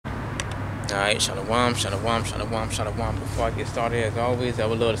Alright, shalom, shalom, shalom, shalom. Before I get started, as always, I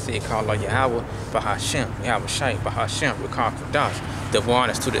would love to see it called like Yahawah, bahasham, Yahawashi, bahasham, recall Kadash, the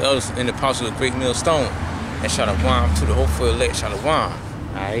warnings to the elders and the apostles of the great millstone, and shalom to the hopeful elect, shalom.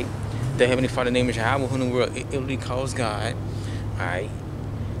 Alright, the Heavenly Father name is Yahawah, who in the world it calls God. Alright,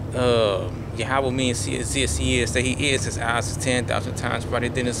 Yahawah means he exists, he is, that he is, his eyes is 10,000 times brighter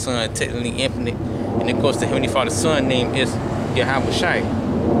than the sun, technically infinite. And of course, the Heavenly Father's son name is Yahawashi.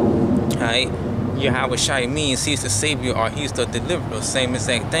 Alright, Yahawashi means he's the savior or he's the deliverer, same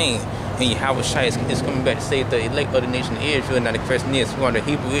exact thing. And Yahawashi is coming back to save the elect of the nation of Israel. Now the question is, who are the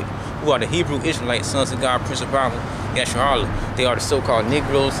Hebrew Israelites, sons of God, Prince of Bible, Yahawah? They are the so-called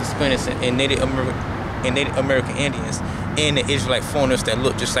Negroes, Hispanics, and Native American Indians, and the Israelite foreigners that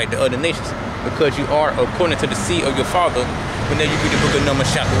look just like the other nations. Because you are according to the seed of your father, whenever you read the book of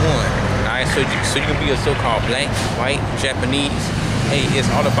Numbers chapter 1. Alright, so you can be a so-called black, white, Japanese. Hey, it's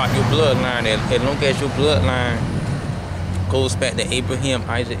all about your bloodline. As long as your bloodline goes back to Abraham,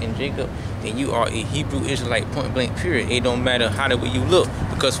 Isaac, and Jacob, then you are a Hebrew Israelite, point blank, period. It don't matter how the way you look,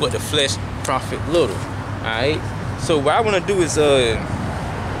 because what the flesh profit little. Alright? So what I want to do is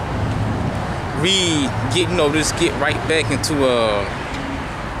just get right back into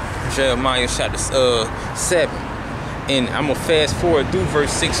Jeremiah chapter 7. And I'm gonna fast forward through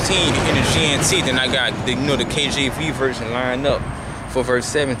verse 16 in the GNT. Then I got the KJV version lined up for verse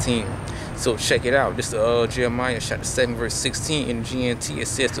 17. So check it out. This is Jeremiah chapter 7 verse 16 in the GNT. It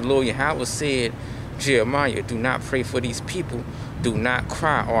says, the Lord Yahawah said, Jeremiah, do not pray for these people. Do not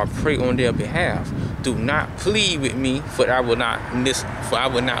cry or pray on their behalf. Do not plead with me, for I will not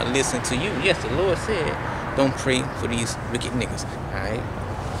listen to you. Yes, the Lord said, don't pray for these wicked niggas. Alright.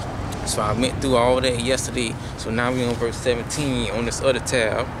 So I went through all that yesterday. So now we're on verse 17 on this other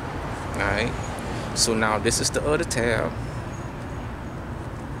tab. Alright. So now this is the other tab.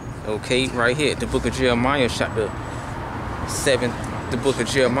 Okay, right here, the book of Jeremiah chapter 7. The book of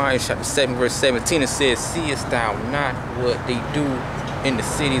Jeremiah chapter 7 verse 17. It says, seest thou not what they do in the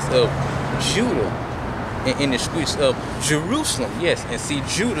cities of Judah and in the streets of Jerusalem? Yes, and see,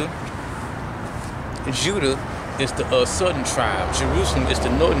 Judah is the southern tribe. Jerusalem is the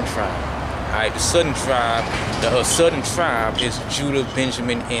northern tribe. Alright, the southern tribe is Judah,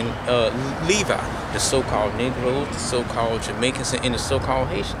 Benjamin, and Levi. The so-called Negroes, the so-called Jamaicans, and the so-called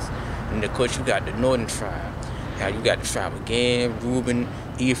Haitians. And of course, you got the northern tribe. Now you got the tribe of Gad, Reuben,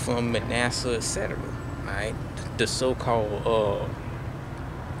 Ephraim, Manasseh, etc. Alright, the so-called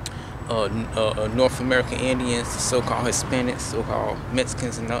North American Indians, the so-called Hispanics, so-called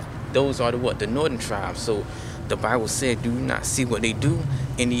Mexicans, and those are the northern tribes. So the Bible said, do you not see what they do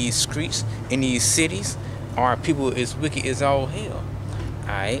in these streets, in these cities? Are people as wicked as all hell?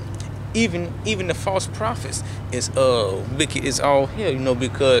 Alright? Even the false prophets is wicked as all hell,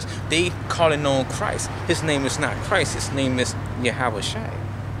 because they calling on Christ. His name is not Christ, his name is Yahawashi.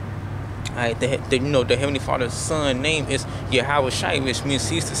 Alright, the Heavenly Father's son name is Yahawashi, which means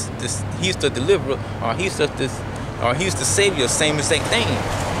he's the deliverer, or he's the savior, same exact thing.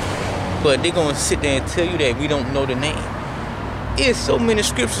 But they're gonna sit there and tell you that we don't know the name. There's so many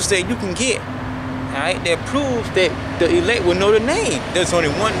scriptures that you can get, alright, that proves that the elect will know the name. There's only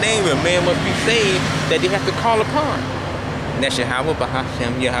one name where man must be saved that they have to call upon. And that's Yahawah,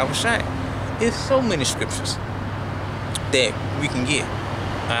 bahasham, Yahawashi. There's so many scriptures that we can get.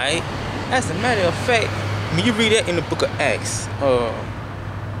 Alright? As a matter of fact, when you read that in the book of Acts,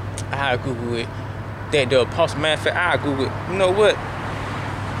 I Google it. That the apostle, matter of fact, I Google it. You know what?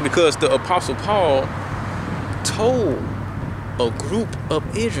 Because the apostle Paul told a group of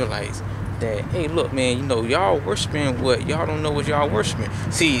Israelites that, hey, look, man, y'all worshiping what y'all don't know what y'all worshiping.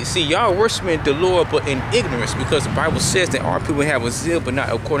 See, y'all worshiping the Lord, but in ignorance, because the Bible says that our people have a zeal, but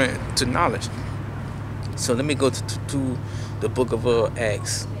not according to knowledge. So let me go to the book of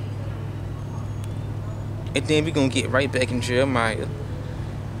Acts, and then we're gonna get right back in Jeremiah.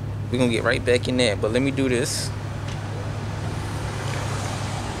 We're gonna get right back in that, but let me do this.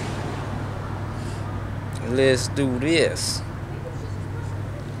 Let's do this.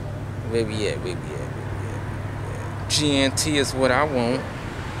 Where we at? GNT is what I want.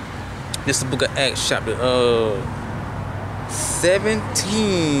 This is the book of Acts, chapter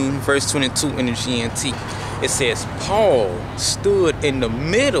 17, verse 22 in the GNT. It says, Paul stood in the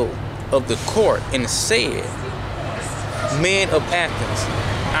middle of the court and said, men of Athens,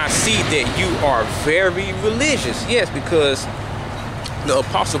 I see that you are very religious. Yes, because the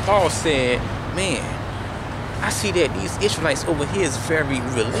apostle Paul said, man, I see that these Israelites over here is very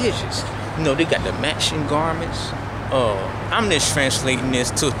religious. They got the matching garments. I'm just translating this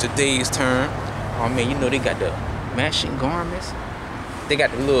to today's term. Oh man, they got the matching garments. They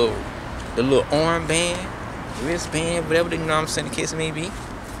got the little the little armband, wristband, whatever, you know what I'm saying, the case may be.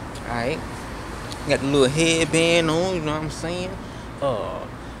 Alright. Got the little headband on, you know what I'm saying?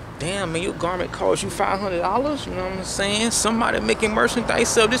 Damn, man, your garment cost you $500, you know what I'm saying? Somebody making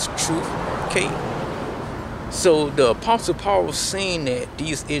merchandise of this truth, okay? So the Apostle Paul was saying that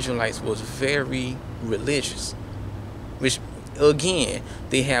these Israelites was very religious, which, again,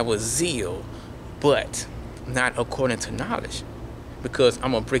 they have a zeal, but not according to knowledge, because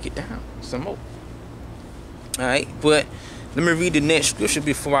I'm going to break it down some more. Alright, but let me read the next scripture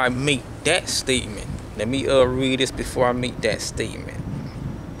before I make that statement. Let me read this before I make that statement.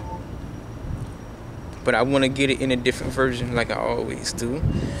 But I want to get it in a different version like I always do.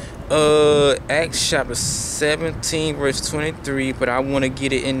 Acts chapter 17 verse 23, but I want to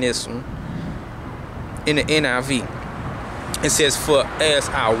get it in this one, in the NIV. It says, for as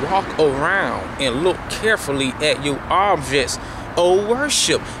I walk around and look carefully at your objects of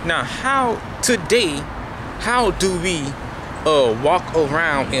worship. Now, how do we walk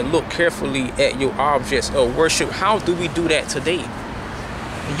around and look carefully at your objects of worship? How do we do that today?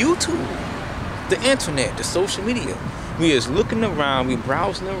 YouTube, the internet, the social media. We is looking around, we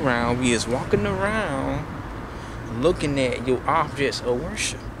browsing around, we is walking around looking at your objects of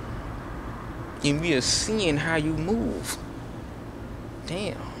worship. And we are seeing how you move.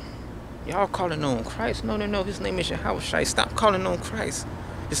 Damn. Y'all calling on Christ. No, his name is Yahawashi. Stop calling on Christ.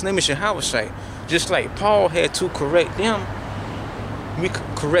 His name is Yahawashi. Just like Paul had to correct them, we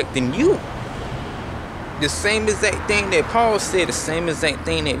correcting you. The same exact thing that Paul said, the same exact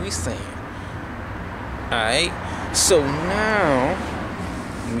thing that we saying. Alright, so now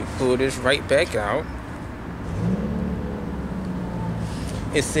let me pull this right back out.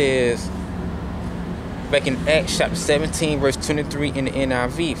 It says back in Acts chapter 17 verse 23 in the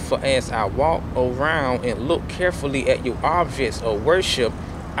NIV, for as I walk around and look carefully at your objects of worship,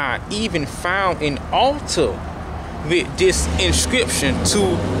 I even found an altar with this inscription, to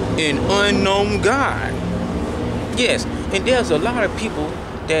an unknown God. Yes, and there's a lot of people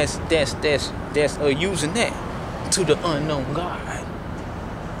that's using that, to the unknown God.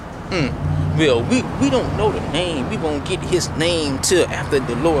 Well, we don't know the name. We won't get his name till after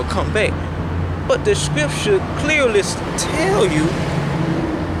the Lord come back. But the scripture clearly tell you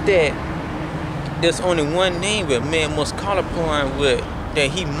that there's only one name that man must call upon, with that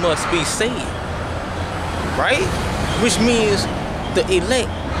he must be saved, right? Which means the elect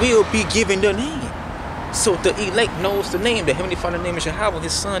will be given the name. So the elect knows the name. The Heavenly Father name is Yahawah.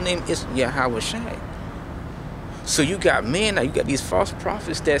 His son name is Yahawashi. So you got men, now you got these false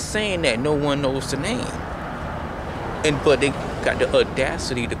prophets that's saying that no one knows the name. But they got the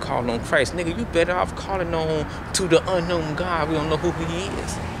audacity to call on Christ. Nigga, you better off calling on to the unknown God. We don't know who he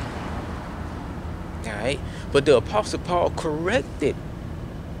is. Alright? But the Apostle Paul corrected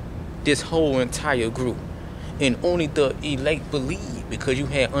this whole entire group. And only the elect believe, because you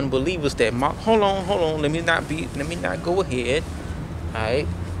had unbelievers that mock. Hold on. Let me not go ahead. Alright.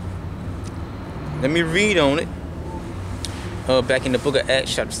 Let me read on it. Back in the book of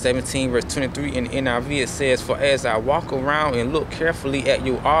Acts chapter 17 verse 23 in the NIV, it says, for as I walk around and look carefully at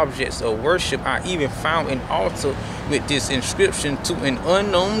your objects of worship, I even found an altar with this inscription, to an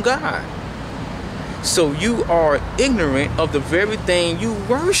unknown God. So you are ignorant of the very thing you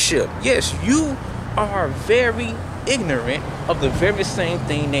worship. Yes, you are very ignorant of the very same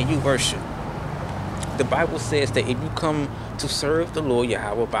thing that you worship. The Bible says that if you come to serve the Lord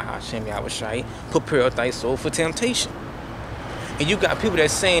Yahawah, bahasham, Yahawashi, prepare thy soul for temptation. And you got people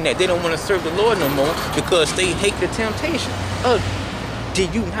that's saying that they don't want to serve the Lord no more because they hate the temptation.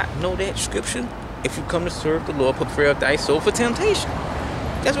 Did you not know that scripture? If you come to serve the Lord, prepare thy soul for temptation.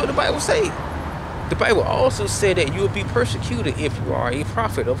 That's what the Bible says. The Bible also said that you will be persecuted if you are a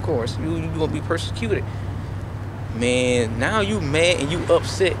prophet, of course. You will be persecuted. Man, now you mad and you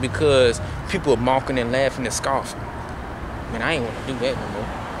upset because people are mocking and laughing and scoffing. Man, I ain't want to do that no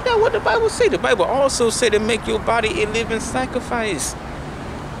more. That's what the Bible say. The Bible also said to make your body a living sacrifice.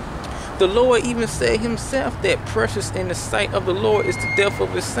 The Lord even said himself that precious in the sight of the Lord is the death of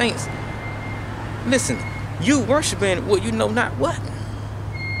his saints. Listen, you worshiping what you know not what.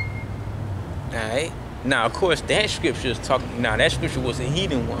 Alright. Now, of course, that scripture is talking. Now, that scripture was a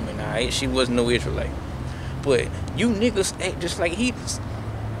heathen woman. Alright, she was no Israelite. But you niggas act just like heathens.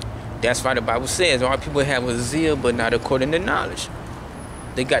 That's why the Bible says all people have a zeal, but not according to knowledge.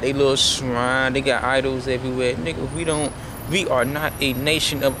 They got a little shrine. They got idols everywhere. Nigga, we are not a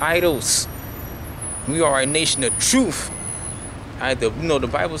nation of idols. We are a nation of truth. The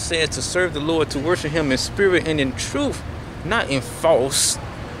Bible says to serve the Lord, to worship him in spirit and in truth, not in false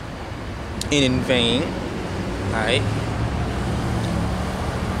and in vain. Alright.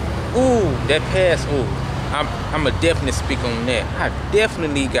 Ooh, that Passover. I'm going to definitely speak on that. I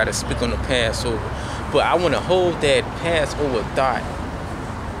definitely got to speak on the Passover. But I want to hold that Passover thought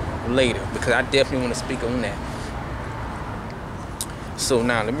later, because I definitely want to speak on that. So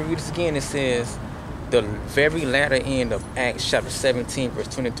now, let me read this again. It says, the very latter end of Acts chapter 17, verse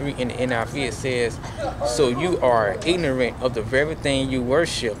 23 in the NIV, it says, so you are ignorant of the very thing you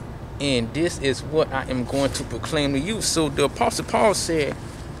worship, and this is what I am going to proclaim to you. So the Apostle Paul said,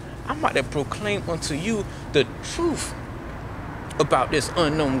 I'm about to proclaim unto you the truth about this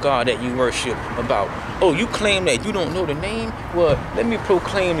unknown God that you worship. About, oh, you claim that you don't know the name? Well, let me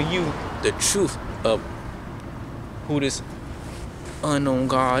proclaim to you the truth of who this unknown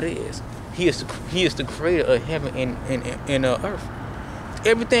God is. He is the creator of heaven and earth.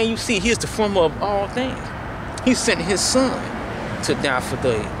 Everything you see, he is the former of all things. He sent his son to die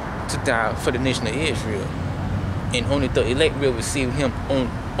for the nation of Israel. And only the elect will receive him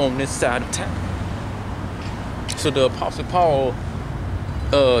on this side of time. So the Apostle Paul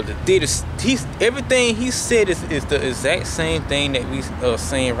everything he said is the exact same thing that we are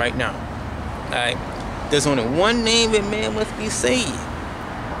saying right now. Alright? There's only one name that man must be saved.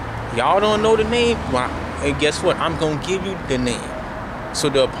 Y'all don't know the name? Well, and guess what? I'm going to give you the name. So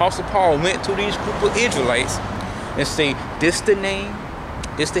the Apostle Paul went to these group of Israelites and say, this the name,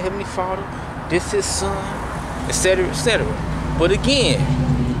 this the Heavenly Father, this his son, etc., etc. But again,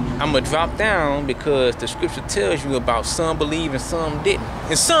 I'm going to drop down because the scripture tells you about some believe and some didn't.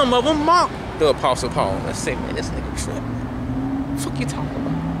 And some of them mocked the Apostle Paul. Let's say, man, this nigga tripping. What the fuck you talking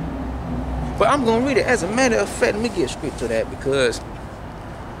about? But I'm going to read it. As a matter of fact, let me get straight to that because,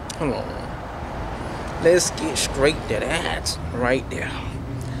 hold on. Let's get straight to that right there.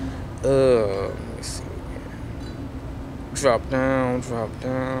 Let me see. Drop down, drop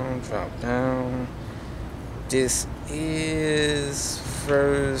down, drop down. This is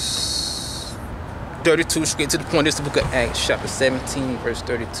verse 32, straight to the point. This is the book of Acts, chapter 17, verse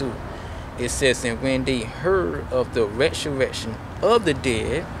 32. It says, and when they heard of the resurrection of the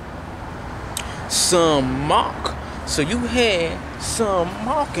dead, some mock. So you had some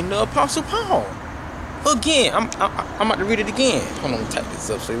mocking the Apostle Paul. Again, I'm about to read it again. Hold on, type this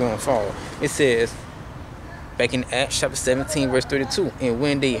up so you won't follow. It says, back in Acts chapter 17, verse 32, and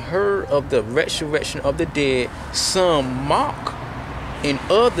when they heard of the resurrection of the dead, some mock, and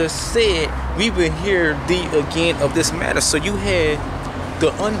others said, we will hear thee again of this matter. So you had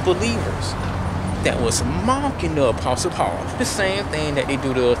the unbelievers that was mocking the Apostle Paul. The same thing that they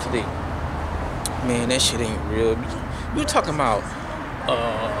do to us today. Man, that shit ain't real. You talking about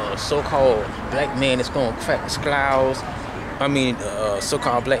so-called black man that's gonna crack the scales. I mean,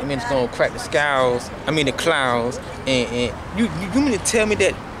 so-called black men that's gonna crack the scales. I mean the clouds. And you mean to tell me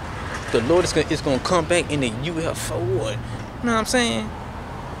that the Lord is gonna come back in the UFO? You know what I'm saying?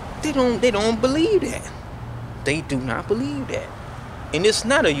 They don't believe that. They do not believe that. And it's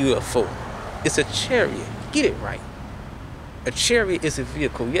not a UFO. It's a chariot. Get it right. A chariot is a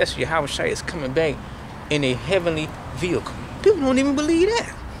vehicle. Yes, Yahawashi is coming back in a heavenly vehicle. People don't even believe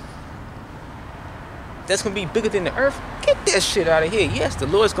that. That's going to be bigger than the earth. Get that shit out of here. Yes, the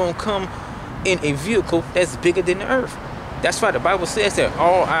Lord's going to come in a vehicle that's bigger than the earth. That's why the Bible says that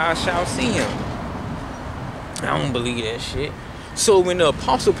all eyes shall see him. I don't believe that shit. So when the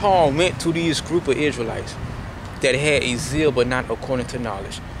Apostle Paul went to these group of Israelites that had a zeal but not according to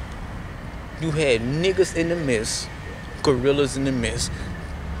knowledge, you had niggas in the midst, gorillas in the midst,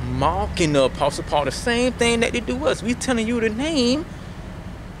 mocking the Apostle Paul. The same thing that they do us. We telling you the name,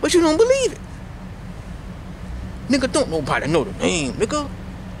 but you don't believe it. Nigga, don't nobody know the name, nigga.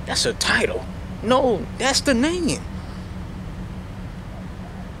 That's a title. No, that's the name.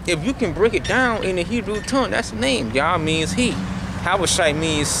 If you can break it down in the Hebrew tongue, that's the name. Yah means he. Yahawashi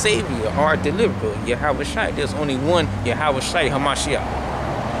means savior or deliverer. Yahawashi. There's only one Yahawashi, Hamashiach.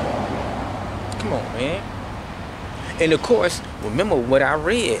 Come on, man. And of course, remember what I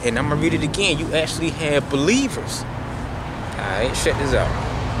read, and I'm going to read it again. You actually have believers. Alright, check this out.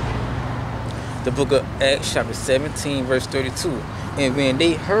 The book of Acts, chapter 17, verse 32. And when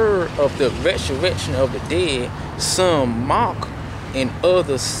they heard of the resurrection of the dead, some mocked, and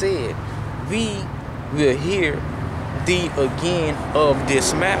others said, we will hear thee again of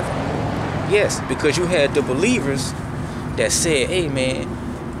this matter. Yes, because you had the believers that said, hey, man,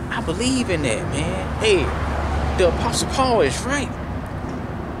 I believe in that, man. Hey, the Apostle Paul is right.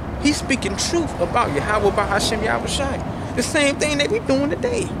 He's speaking truth about Yahawah, bahasham, Yahawashi. The same thing that we're doing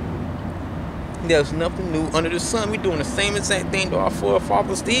today. There's nothing new under the sun. We're doing the same exact thing that our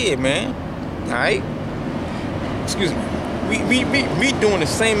forefathers did, man. Alright? Excuse me. We doing the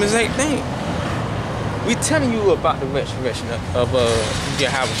same exact thing. We telling you about the resurrection of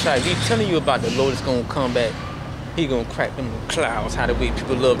Yahawashi. We telling you about the Lord is gonna come back. He gonna crack them clouds. How the way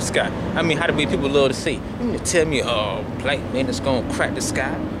people love the sky. I mean, how the way people love to say. You mean to tell me, black man is gonna crack the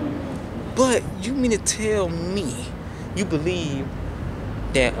sky? But you mean to tell me you believe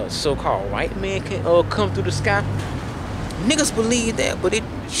that a so-called white man can come through the sky? Niggas believe that, but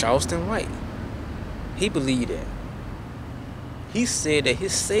Charleston White, he believed that. He said that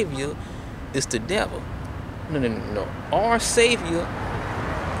his savior is the devil. No. Our savior,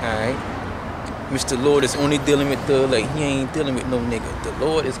 alright, which the Lord is only dealing with he ain't dealing with no nigga. The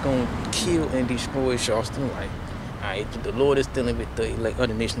Lord is gonna kill and destroy Charleston White. Alright, the Lord is dealing with the elect of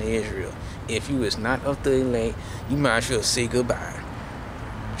the nation of Israel. If you is not of the elect, you might as well say goodbye.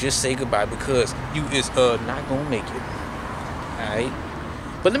 Just say goodbye, because you is not gonna make it. Alright?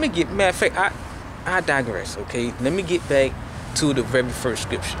 But let me get, matter of fact, I digress, okay? Let me get back to the very first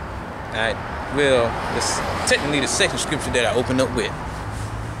scripture. Alright? Well, it's technically the second scripture that I opened up with.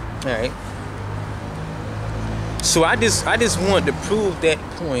 Alright? So I just wanted to prove that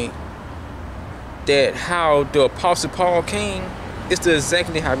point, that how the Apostle Paul came is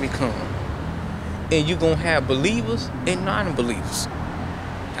exactly how we come. And you're going to have believers and non-believers.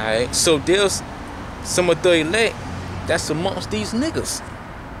 Alright? So there's some of the elect that's amongst these niggas.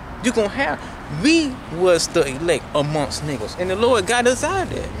 You're going to have, we was the elect amongst niggas. And the Lord got us out of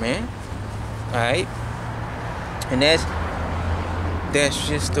there, man. Alright? And that's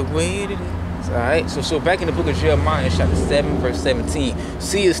just the way it is. Alright, so back in the book of Jeremiah, chapter 7, verse 17.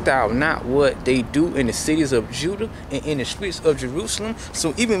 Seest thou not what they do in the cities of Judah and in the streets of Jerusalem?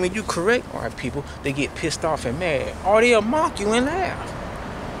 So even when you correct our people, they get pissed off and mad. Or they'll mock you and laugh.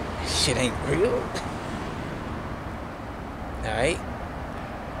 Shit ain't real. Alright?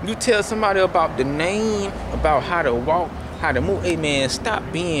 You tell somebody about the name, about how to walk, how to move. Hey man, stop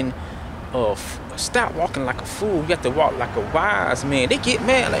walking like a fool. You have to walk like a wise man. They get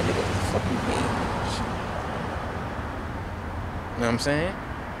mad like, nigga, what the fuck you mean? You know what I'm saying?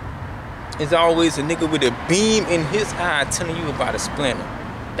 It's always a nigga with a beam in his eye telling you about a splinter.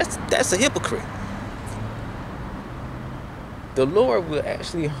 That's a hypocrite. The Lord will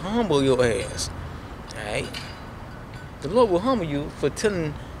actually humble your ass. Alright? The Lord will humble you for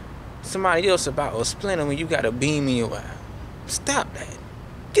telling somebody else about a splinter when you got a beam in your eye. Stop that.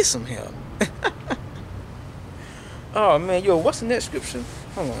 Get some help. Oh man, yo, what's the next scripture?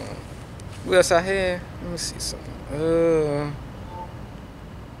 Hold on. What else I had? Let me see something.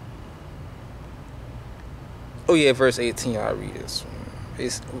 Oh yeah, verse 18. I'll read this one.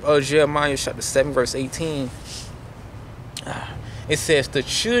 It's Jeremiah chapter 7, verse 18. It says the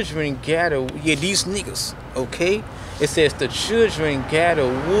children gather. Yeah, these niggas. Okay. It says the children gather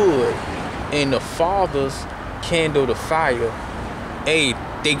wood, and the fathers kindle the fire. Hey,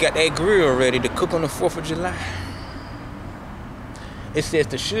 they got that grill ready to cook on the 4th of July. It says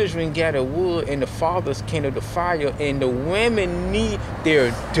the children gather wood and the fathers kindle the fire, and the women need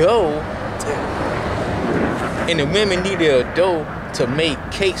their dough. To make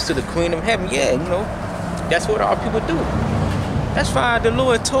cakes to the Queen of Heaven. Yeah, you know, that's what our people do. That's why the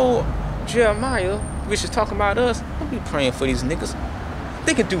Lord told Jeremiah, which is talking about us, don't be praying for these niggas.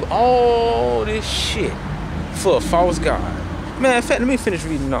 They can do all this shit for a false god. Man, in fact, let me finish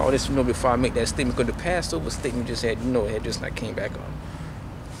reading all this, before I make that statement, because the Passover statement just had, it had just not came back on.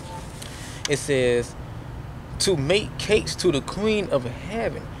 It says, to make cakes to the Queen of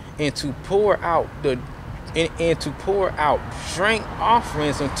Heaven, and to pour out drink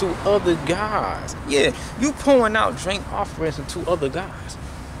offerings unto other gods. Yeah, you pouring out drink offerings unto other gods.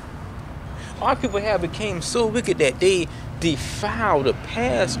 Our people have become so wicked that they defile the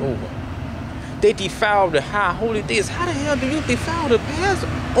Passover. They defile the high holy days. How the hell do you defile the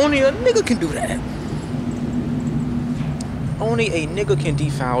Passover? Only a nigga can do that. Only a nigga can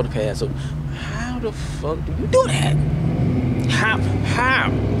defile the Passover. How the fuck do you do that? How?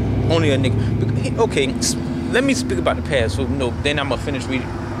 Only a nigga. Okay, let me speak about the Passover. No, then I'm gonna finish reading.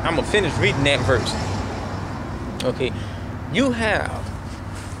 That verse. Okay, you have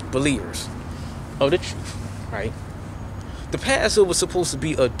believers of the truth, right? The Passover was supposed to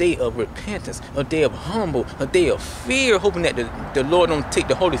be a day of repentance, a day of humble, a day of fear, hoping that the Lord don't take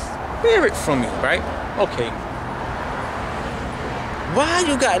the Holy Spirit from you, right? Okay. Why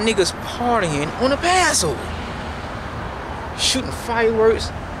you got niggas partying on the Passover? Shooting fireworks,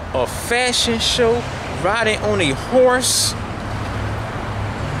 a fashion show, riding on a horse,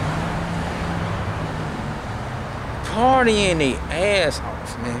 partying their ass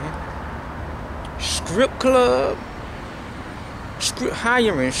off, man. Strip club.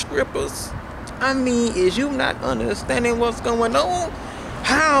 Hiring strippers. I mean, is you not understanding what's going on?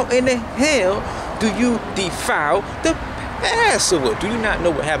 How in the hell do you defile the Passover? Do you not know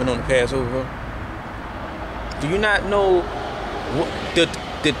what happened on the Passover? Do you not know what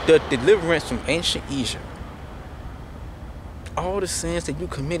the deliverance from ancient Egypt? All the sins that you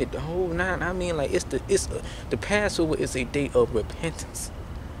committed, the whole nine. I mean, like the Passover is a day of repentance,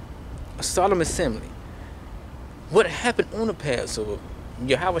 a solemn assembly. What happened on the Passover?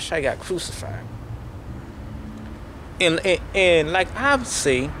 Yahawashi got crucified, and like I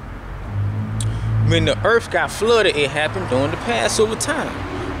say, when the earth got flooded, it happened during the Passover time.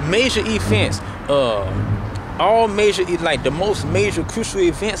 Major events, all major, like the most major crucial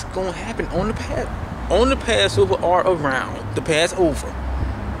events, gonna happen on the Passover or around the Passover.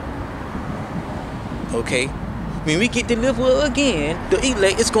 Okay, when we get delivered again, the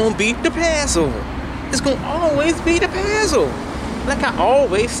elect is gonna be the Passover. It's gonna always be the Passover. Like I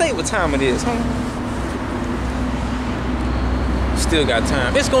always say, what time it is, huh? Still got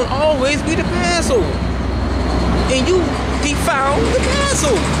time. It's gonna always be the Passover, and you defile the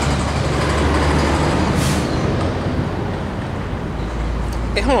Passover.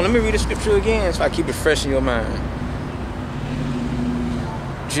 Hey, hold on, let me read the scripture again so I keep it fresh in your mind.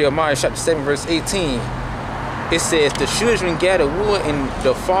 Jeremiah chapter 7 verse 18. It says, the children gather wood and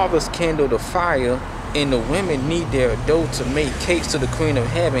the fathers kindle the fire, and the women knead their dough to make cakes to the queen of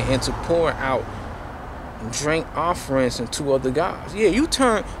heaven, and to pour out drink offerings unto other gods. Yeah,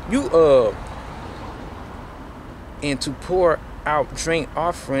 and to pour out drink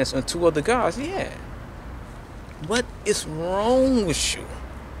offerings unto other gods. Yeah. What is wrong with you?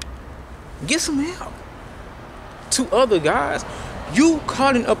 Get some help. To other gods. You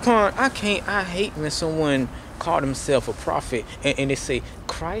calling upon, I hate when someone call themselves a prophet and they say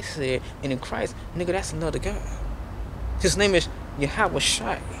Christ said, and in Christ, nigga, that's another God. His name is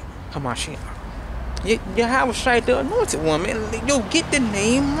Yahawashi. Hamashiach. Yahawashi, the anointed one, man. Yo, get the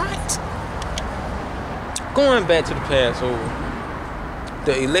name right. Going back to the Passover,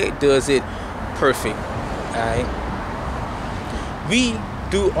 the elect does it perfect. Alright. We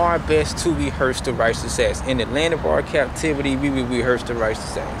do our best to rehearse the righteous acts. In the land of our captivity, we will rehearse the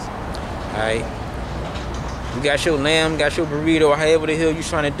righteous acts. Alright. You got your lamb, got your burrito, or however the hell you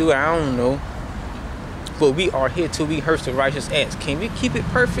trying to do it, I don't know. But we are here to rehearse the righteous acts. Can we keep it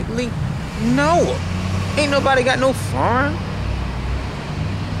perfectly? No. Ain't nobody got no farm.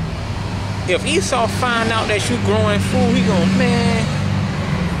 If Esau find out that you growing food, he gon', man,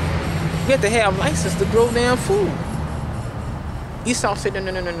 you have to have license to grow damn food. Esau said,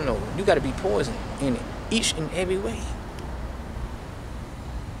 no. You got to be poisoned in it, each and every way.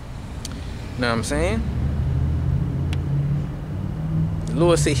 Know what I'm saying? The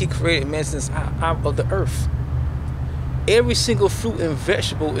Lord said he created medicines out of the earth. Every single fruit and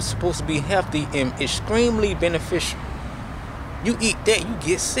vegetable is supposed to be healthy and extremely beneficial. You eat that, you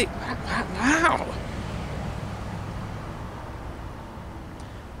get sick. Wow.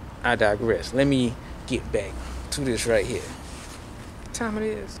 I digress. Let me get back to this right here. What time it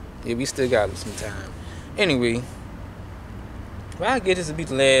is? Yeah, we still got some time. Anyway, well, I get this to be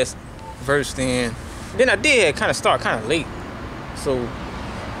the last verse then. Then I did kind of start kind of late. So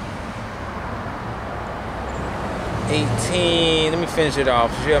 18, let me finish it off.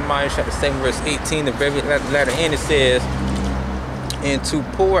 Jeremiah chapter 7 verse 18, the very latter end, it says, and to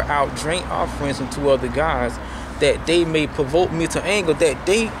pour out drink offerings unto other gods, that they may provoke me to anger, that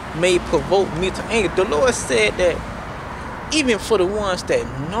they may provoke me to anger. The Lord said that even for the ones that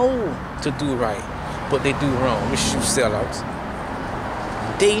know to do right, but they do wrong, which you sellouts,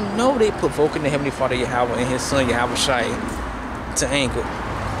 they know they provoking the Heavenly Father Yahawah and His Son Yahawashi to anger,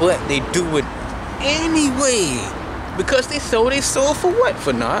 but they do it anyway, because they sold their soul for what?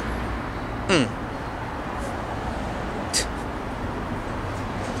 For not?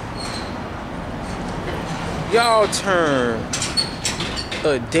 Y'all turn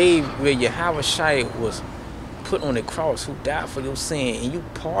a day where Yahawashi was put on the cross, who died for your sin, and you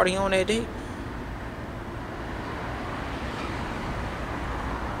party on that day?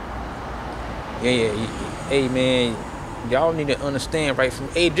 Yeah. Hey, man, y'all need to understand right from,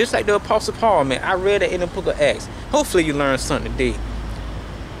 hey, just like the Apostle Paul, man. I read that in the book of Acts. Hopefully you learned something today.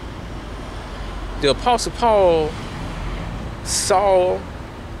 The Apostle Paul saw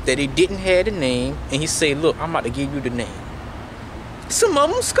that he didn't have the name, and he said, look, I'm about to give you the name. Some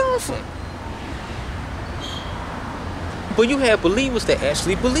of them scoffing. But you have believers that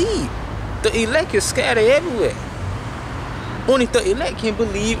actually believe. The elect is scattered everywhere. Only the elect can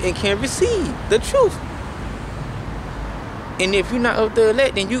believe and can receive the truth. And if you're not of the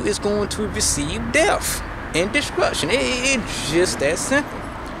elect, then you is going to receive death and destruction. It's just that simple.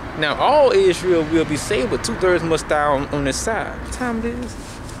 Now, all Israel will be saved, but 2/3 must die on this side. What time it is?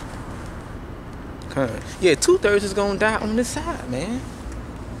 Yeah, 2/3 is gonna die on this side, man.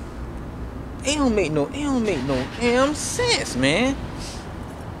 It don't make no damn sense, man.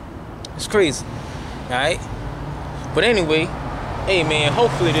 It's crazy. Alright? But anyway, hey man,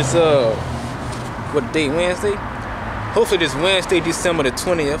 hopefully this what day, Wednesday? Hopefully this Wednesday, December the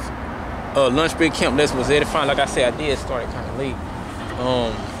 20th, lunch break camp lesson was edifying. Like I said, I did start it kinda late.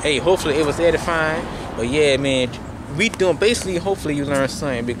 Hey, hopefully it was edifying. But yeah, man, we doing basically, hopefully you learn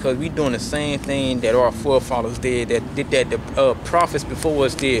something, because we doing the same thing that our forefathers did, that the prophets before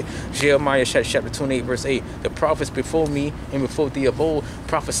us did. Jeremiah chapter 28 verse 8. The prophets before me and before thee of old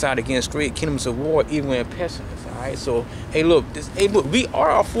prophesied against great kingdoms of war, evil and pestilence. Alright, so hey look, we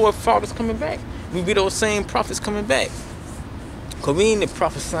are our forefathers coming back. We be those same prophets coming back. Cause we ain't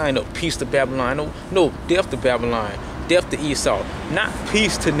prophesying no peace to Babylon, no death to Babylon. Death to Esau. Not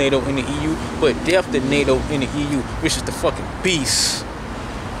peace to NATO in the EU, but death to NATO in the EU, which is the fucking beast.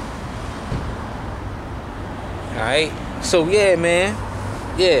 Alright? So yeah, man.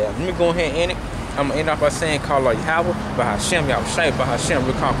 Yeah, let me go ahead and end it. I'm gonna end off by saying, call out Yahawah, bahasham, Yahawashi, bahasham,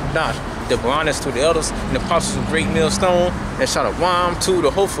 Rikam, the Baronis to the elders, and the apostles of Great Millstone, and Shalom to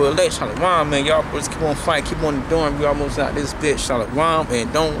the hopeful elect. Shalom, man. Y'all let's keep on fighting, keep on doing. We almost out this bitch. Shalom,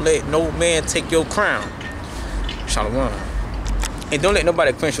 and don't let no man take your crown. Shalom. And don't let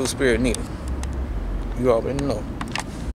nobody quench your spirit neither. You already know.